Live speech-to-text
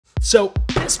So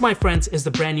this, my friends, is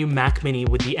the brand new Mac Mini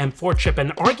with the M4 chip,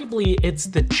 and arguably it's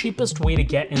the cheapest way to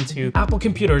get into Apple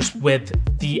computers with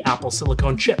the Apple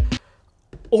silicone chip.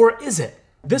 Or is it?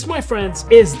 This, my friends,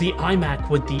 is the iMac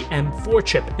with the M4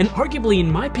 chip, and arguably,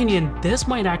 in my opinion, this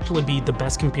might actually be the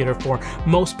best computer for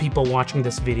most people watching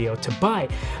this video to buy,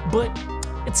 but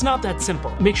it's not that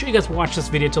simple. Make sure you guys watch this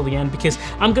video till the end because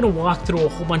I'm gonna walk through a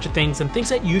whole bunch of things and things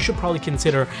that you should probably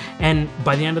consider, and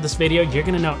by the end of this video, you're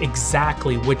gonna know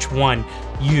exactly which one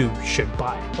you should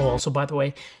buy. Oh, also, by the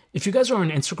way, if you guys are on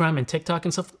Instagram and TikTok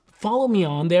and stuff, follow me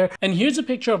on there. And here's a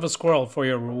picture of a squirrel for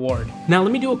your reward. Now,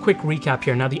 let me do a quick recap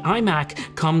here. Now, the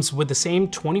iMac comes with the same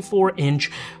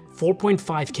 24-inch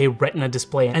 4.5K Retina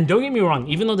display, and don't get me wrong,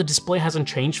 even though the display hasn't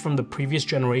changed from the previous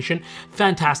generation,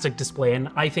 fantastic display, and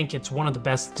I think it's one of the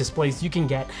best displays you can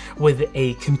get with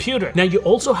a computer. Now, you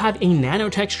also have a nano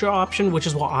texture option, which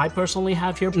is what I personally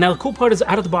have here. Now, the cool part is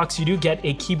out of the box, you do get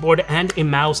a keyboard and a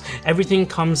mouse. Everything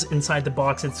comes inside the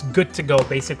box. It's good to go,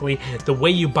 basically, the way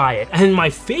you buy it. And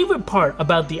my favorite part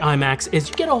about the iMacs is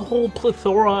you get a whole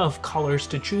plethora of colors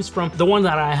to choose from. The one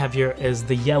that I have here is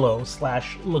the yellow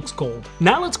 / looks gold.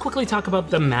 Now, let's quickly talk about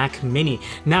the Mac Mini.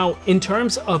 Now, in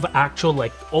terms of actual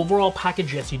overall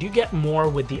package, yes, you do get more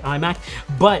with the iMac,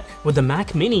 but with the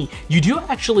Mac Mini, you do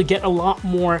actually get a lot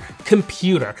more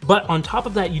computer. But on top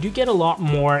of that, you do get a lot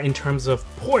more in terms of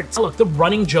ports. Look, the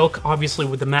running joke, obviously,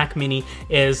 with the Mac Mini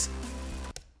is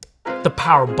the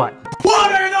power button.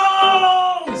 What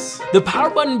are those? The power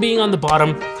button being on the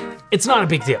bottom, it's not a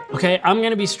big deal, okay? I'm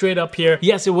gonna be straight up here.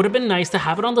 Yes, it would have been nice to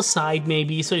have it on the side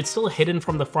maybe, so it's still hidden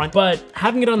from the front, but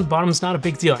having it on the bottom is not a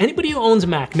big deal. Anybody who owns a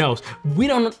Mac knows we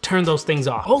don't turn those things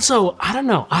off. Also, I don't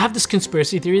know, I have this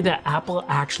conspiracy theory that Apple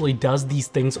actually does these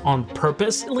things on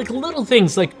purpose. Like little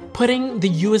things like putting the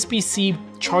USB-C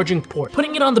charging port,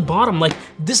 putting it on the bottom, like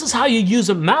this is how you use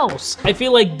a mouse. I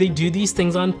feel like they do these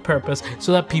things on purpose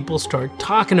so that people start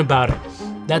talking about it.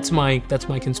 That's my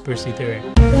conspiracy theory.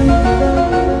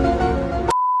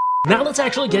 Now let's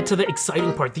actually get to the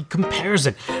exciting part, the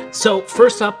comparison. So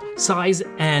first up, size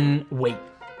and weight.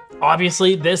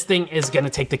 Obviously, this thing is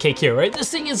gonna take the cake here, right? This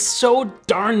thing is so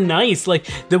darn nice. Like,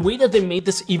 the way that they made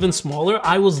this even smaller,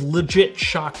 I was legit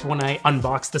shocked when I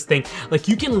unboxed this thing. Like,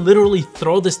 you can literally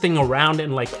throw this thing around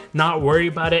and not worry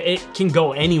about it. It can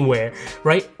go anywhere,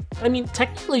 right? I mean,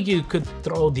 technically you could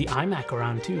throw the iMac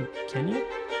around too, can you?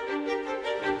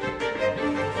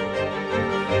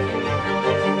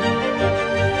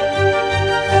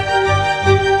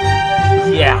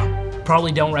 Yeah,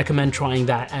 probably don't recommend trying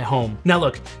that at home. Now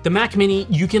look, the Mac Mini,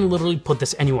 you can literally put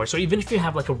this anywhere. So even if you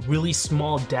have a really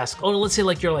small desk, or let's say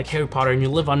you're Harry Potter and you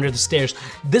live under the stairs,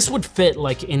 this would fit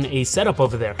in a setup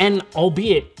over there. And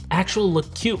albeit actually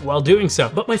look cute while doing so.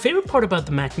 But my favorite part about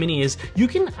the Mac Mini is you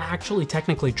can actually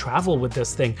technically travel with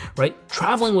this thing, right?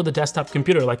 Traveling with a desktop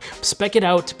computer, spec it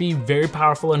out to be very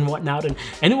powerful and whatnot, and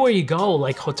anywhere you go,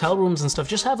 like hotel rooms and stuff,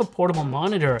 just have a portable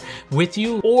monitor with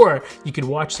you, or you could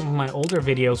watch some of my older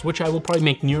videos, which I will probably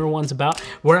make newer ones about,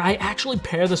 where I actually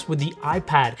pair this with the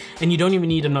iPad and you don't even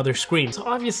need another screen. So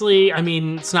obviously, I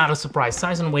mean, it's not a surprise.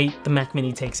 Size and weight, the Mac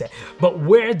Mini takes it. But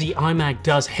where the iMac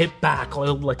does hit back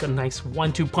like a nice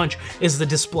 1-2 punch is the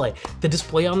display. The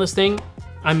display on this thing,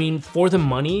 I mean, for the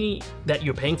money that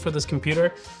you're paying for this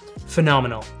computer,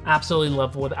 phenomenal. Absolutely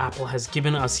love what Apple has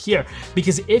given us here,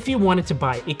 because if you wanted to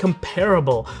buy a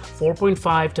comparable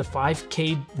 4.5 to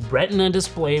 5K Retina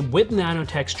display with nano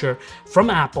texture from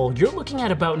Apple, you're looking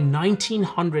at about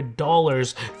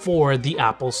 $1,900 for the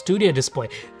Apple Studio display.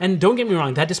 And don't get me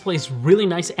wrong, that display is really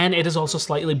nice, and it is also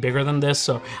slightly bigger than this,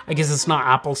 so I guess it's not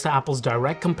apples to apples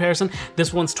direct comparison.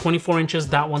 This one's 24 inches,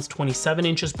 that one's 27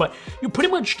 inches, but you're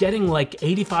pretty much getting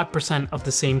 85% of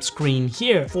the same screen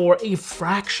here for a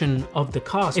fraction of the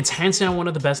cost. It's hands down one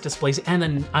of the best displays, and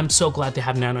then I'm so glad to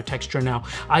have nano texture now.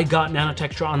 I got nano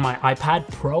texture on my iPad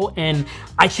Pro and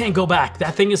I can't go back.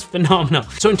 That thing is phenomenal.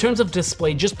 So in terms of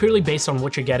display, just purely based on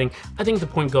what you're getting, I think the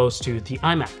point goes to the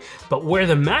iMac. But where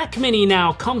the Mac Mini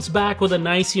now comes back with a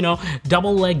nice,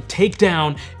 double leg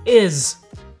takedown is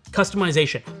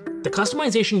customization. The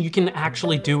customization you can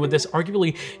actually do with this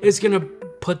arguably is gonna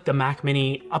put the Mac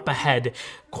Mini up ahead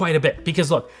quite a bit, because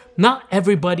look, not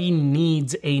everybody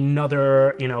needs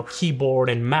another, keyboard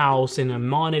and mouse and a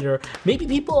monitor. Maybe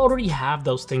people already have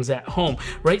those things at home,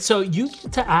 right? So you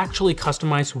get to actually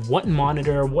customize what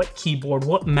monitor, what keyboard,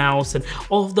 what mouse, and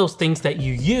all of those things that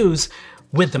you use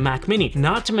with the Mac Mini.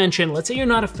 Not to mention, let's say you're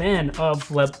not a fan of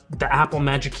the Apple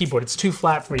Magic Keyboard, it's too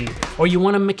flat for you, or you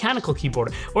want a mechanical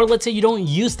keyboard, or let's say you don't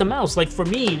use the mouse. Like for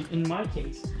me, in my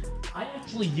case, I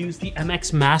actually use the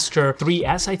MX Master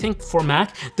 3S, I think, for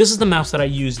Mac. This is the mouse that I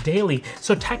use daily.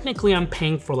 So technically I'm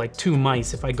paying for like 2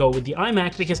 mice if I go with the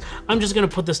iMac, because I'm just gonna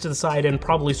put this to the side and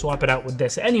probably swap it out with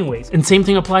this anyways. And same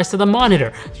thing applies to the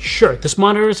monitor. Sure, this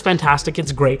monitor is fantastic,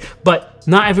 it's great, but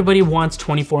not everybody wants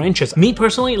 24 inches. Me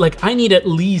personally, like I need at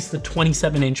least the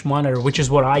 27-inch monitor, which is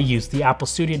what I use, the Apple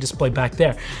Studio display back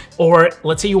there. Or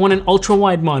let's say you want an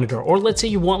ultra-wide monitor, or let's say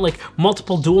you want like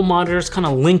multiple dual monitors kind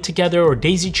of linked together or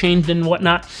daisy-chained and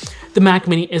whatnot. The Mac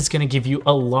Mini is gonna give you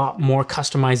a lot more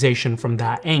customization from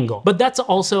that angle. But that's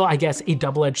also, I guess, a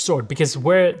double-edged sword, because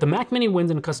where the Mac Mini wins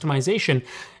in customization,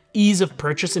 ease of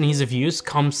purchase and ease of use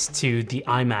comes to the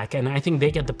iMac, and I think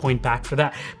they get the point back for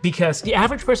that, because the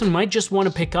average person might just want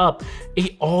to pick up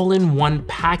a all-in-one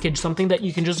package, something that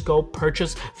you can just go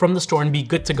purchase from the store and be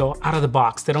good to go out of the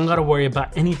box. They don't got to worry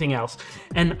about anything else,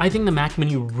 and I think the Mac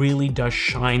Mini really does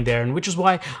shine there, and which is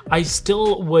why I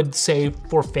still would say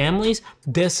for families,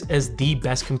 this is the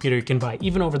best computer you can buy,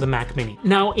 even over the Mac Mini.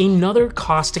 Now, another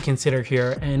cost to consider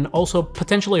here, and also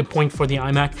potentially a point for the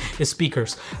iMac, is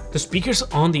speakers. The speakers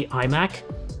on the iMac,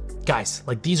 guys,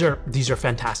 like these are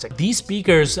fantastic. These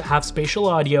speakers have spatial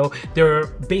audio. They're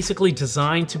basically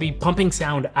designed to be pumping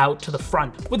sound out to the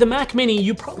front. With the Mac Mini,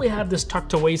 you probably have this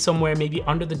tucked away somewhere, maybe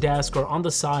under the desk or on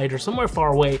the side or somewhere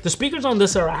far away. The speakers on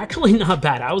this are actually not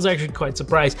bad. I was actually quite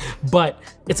surprised, but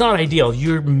it's not ideal.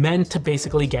 You're meant to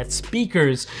basically get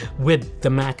speakers with the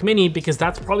Mac Mini, because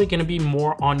that's probably gonna be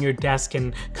more on your desk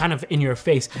and kind of in your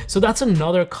face. So that's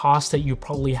another cost that you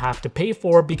probably have to pay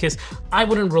for, because I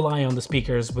wouldn't rely on the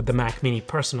speakers with the Mac Mini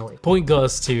personally. Point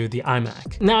goes to the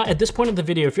iMac. Now, at this point of the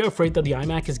video, if you're afraid that the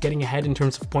iMac is getting ahead in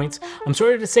terms of points, I'm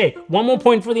sorry to say, one more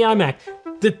point for the iMac.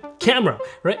 The camera,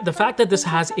 right? The fact that this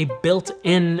has a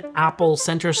built-in Apple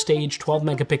center stage 12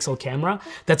 megapixel camera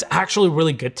that's actually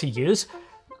really good to use.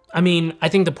 I mean, I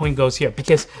think the point goes here,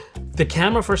 because the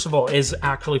camera, first of all, is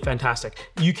actually fantastic.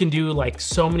 You can do like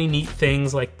so many neat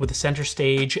things, like with the center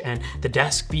stage and the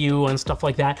desk view and stuff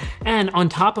like that. And on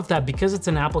top of that, because it's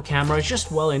an Apple camera, it's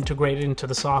just well integrated into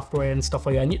the software and stuff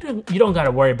like that. And you don't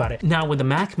gotta worry about it. Now with the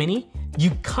Mac Mini, you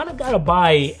kind of gotta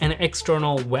buy an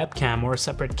external webcam or a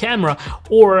separate camera,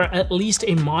 or at least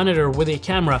a monitor with a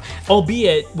camera.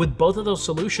 Albeit with both of those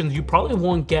solutions, you probably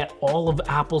won't get all of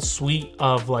Apple's suite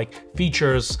of like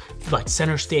features, like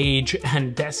center stage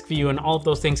and desk view and all of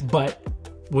those things, but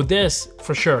with this,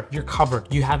 for sure, you're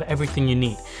covered. You have everything you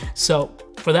need. So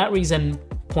for that reason,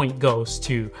 point goes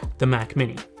to the Mac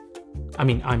Mini. I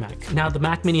mean, iMac. Now the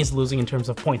Mac Mini is losing in terms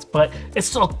of points, but it's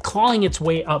still clawing its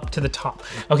way up to the top,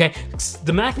 okay?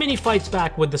 The Mac Mini fights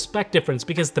back with the spec difference,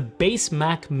 because the base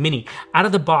Mac Mini, out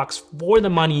of the box, for the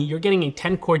money, you're getting a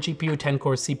 10-core GPU,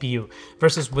 10-core CPU,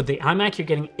 versus with the iMac, you're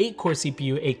getting 8-core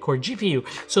CPU, 8-core GPU.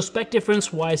 So spec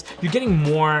difference-wise, you're getting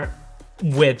more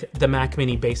with the Mac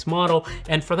Mini base model,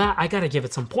 and for that I gotta give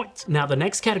it some points. Now the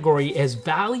next category is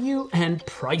value and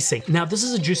pricing. Now this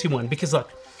is a juicy one, because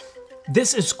look,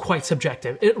 this is quite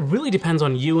subjective. It really depends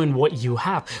on you and what you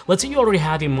have. Let's say you already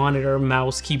have a monitor,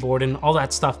 mouse, keyboard, and all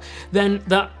that stuff. Then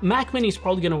the Mac Mini is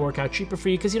probably gonna work out cheaper for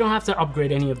you, because you don't have to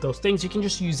upgrade any of those things. You can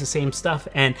just use the same stuff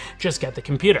and just get the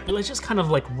computer. Let's just kind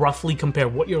of like roughly compare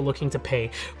what you're looking to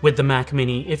pay with the Mac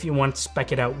Mini if you want to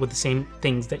spec it out with the same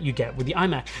things that you get with the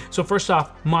iMac. So first off,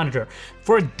 monitor.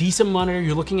 For a decent monitor,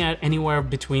 you're looking at anywhere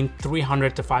between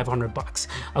 300 to 500 bucks.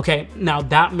 Okay, now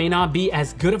that may not be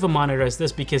as good of a monitor as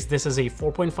this, because this is a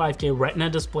 4.5K Retina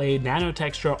display, Nano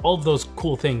Texture, all of those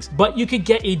cool things, but you could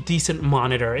get a decent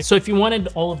monitor. So if you wanted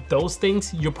all of those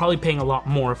things, you're probably paying a lot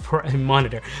more for a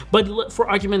monitor. But for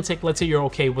argument's sake, let's say you're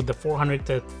okay with the $400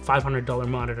 to $500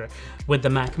 monitor with the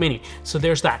Mac Mini. So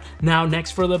there's that. Now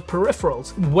next, for the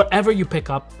peripherals, whatever you pick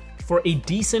up, for a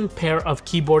decent pair of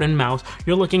keyboard and mouse,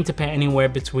 you're looking to pay anywhere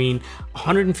between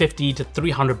 150 to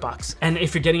 300 bucks. And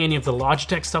if you're getting any of the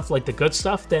Logitech stuff, like the good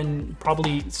stuff, then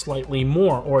probably slightly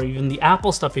more, or even the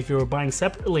Apple stuff, if you were buying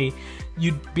separately,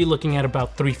 you'd be looking at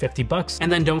about 350 bucks. And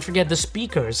then don't forget the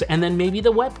speakers, and then maybe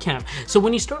the webcam. So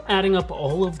when you start adding up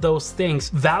all of those things,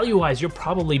 value-wise, you're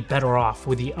probably better off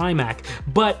with the iMac.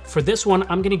 But for this one,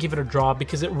 I'm gonna give it a draw,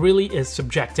 because it really is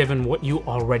subjective in what you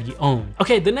already own.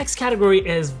 Okay, the next category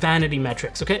is vanity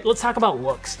metrics. Okay, let's talk about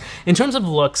looks. In terms of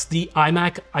looks, the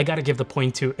iMac, I gotta give the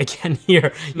point to again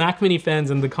here. Mac Mini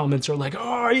fans in the comments are like,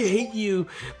 oh, I hate you.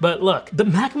 But look, the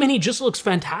Mac Mini just looks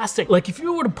fantastic. Like if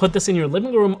you were to put this in your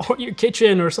living room or your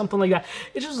kitchen or something like that,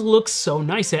 it just looks so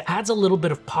nice. It adds a little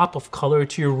bit of pop of color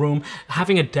to your room.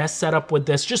 Having a desk setup with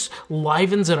this just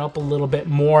livens it up a little bit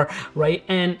more, right?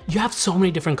 And you have so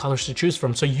many different colors to choose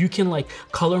from, so you can like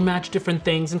color match different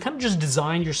things and kind of just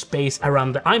design your space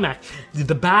around the iMac.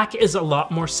 The back back is a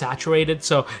lot more saturated.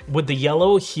 So with the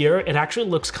yellow here, it actually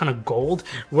looks kind of gold,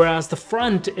 whereas the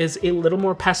front is a little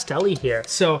more pastel-y here.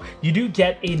 So you do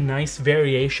get a nice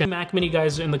variation. Mac Mini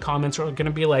guys in the comments are gonna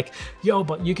be like, yo,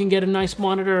 but you can get a nice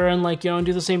monitor and like, you know,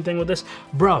 do the same thing with this.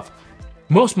 Bruv,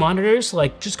 most monitors,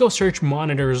 like just go search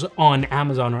monitors on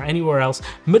Amazon or anywhere else.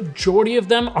 Majority of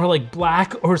them are like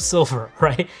black or silver,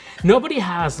 right? Nobody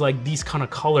has like these kind of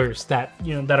colors that,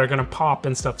 you know, that are gonna pop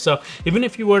and stuff. So even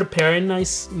if you were to pair a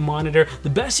nice monitor, the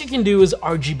best you can do is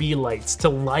RGB lights to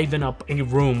liven up a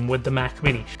room with the Mac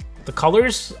Mini. The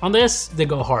colors on this, they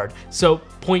go hard. So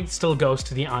point still goes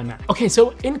to the iMac. Okay,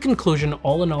 so in conclusion,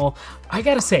 all in all, I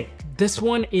gotta say, this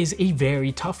one is a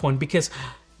very tough one because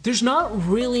there's not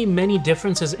really many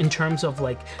differences in terms of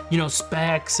like, you know,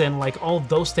 specs and like all of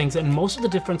those things. And most of the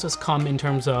differences come in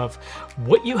terms of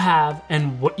what you have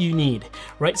and what you need,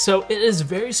 right? So it is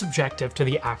very subjective to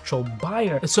the actual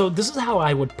buyer. So this is how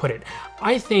I would put it.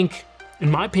 I think, in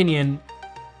my opinion,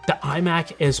 the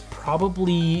iMac is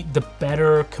probably the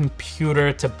better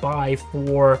computer to buy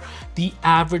for the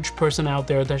average person out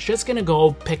there that's just gonna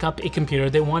go pick up a computer.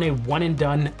 They want a one and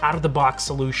done, out of the box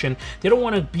solution. They don't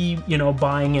wanna be, you know,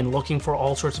 buying and looking for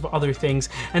all sorts of other things,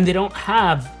 and they don't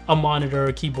have a monitor,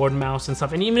 a keyboard, mouse and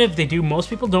stuff. And even if they do,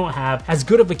 most people don't have as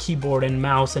good of a keyboard and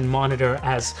mouse and monitor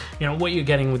as, you know, what you're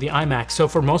getting with the iMac. So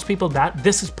for most people,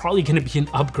 this is probably gonna be an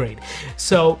upgrade.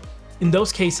 So in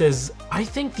those cases, I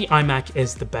think the iMac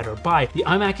is the better buy. The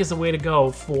iMac is the way to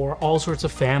go for all sorts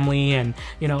of family and,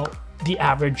 you know, the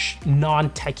average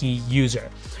non-techie user.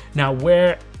 Now,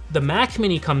 where the Mac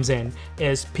Mini comes in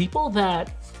is people that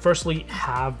firstly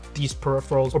have these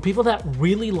peripherals, or people that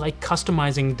really like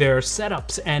customizing their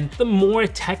setups, and the more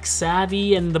tech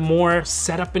savvy and the more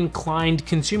setup inclined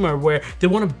consumer where they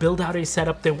want to build out a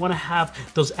setup, they want to have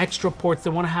those extra ports,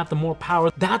 they want to have the more power.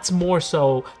 That's more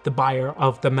so the buyer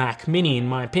of the Mac Mini, in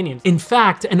my opinion. In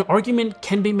fact, an argument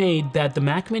can be made that the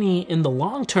Mac Mini in the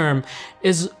long term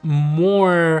is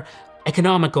more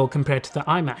economical compared to the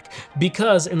iMac,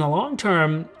 because in the long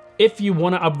term, if you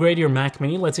want to upgrade your Mac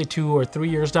Mini, let's say 2 or 3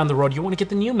 years down the road, you want to get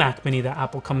the new Mac Mini that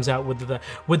Apple comes out with the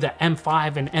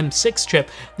M5 and M6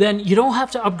 chip, then you don't have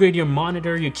to upgrade your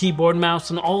monitor, your keyboard, mouse,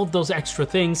 and all of those extra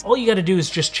things. All you got to do is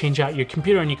just change out your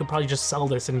computer, and you can probably just sell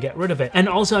this and get rid of it. And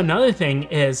also another thing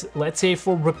is, let's say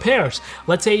for repairs,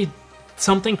 let's say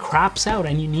something craps out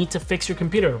and you need to fix your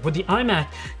computer. With the iMac,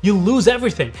 you lose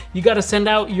everything. You got to send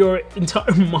out your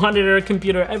entire monitor,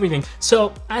 computer, everything.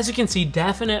 So as you can see,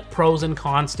 definite pros and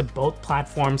cons to both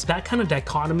platforms. That kind of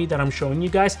dichotomy that I'm showing you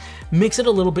guys makes it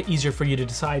a little bit easier for you to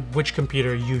decide which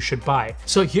computer you should buy.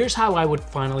 So here's how I would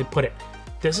finally put it.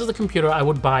 This is the computer I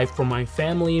would buy for my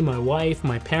family, my wife,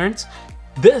 my parents.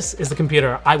 This is the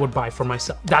computer I would buy for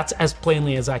myself. That's as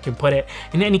plainly as I can put it.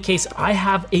 In any case, I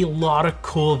have a lot of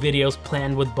cool videos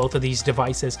planned with both of these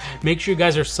devices. Make sure you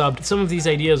guys are subbed. Some of these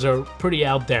ideas are pretty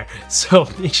out there, so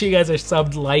make sure you guys are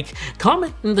subbed, like,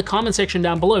 comment in the comment section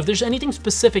down below if there's anything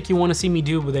specific you want to see me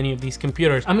do with any of these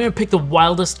computers. I'm gonna pick the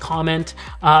wildest comment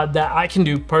that I can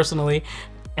do personally,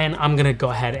 and I'm gonna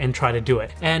go ahead and try to do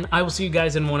it. And I will see you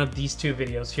guys in one of these two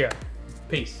videos here.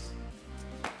 Peace.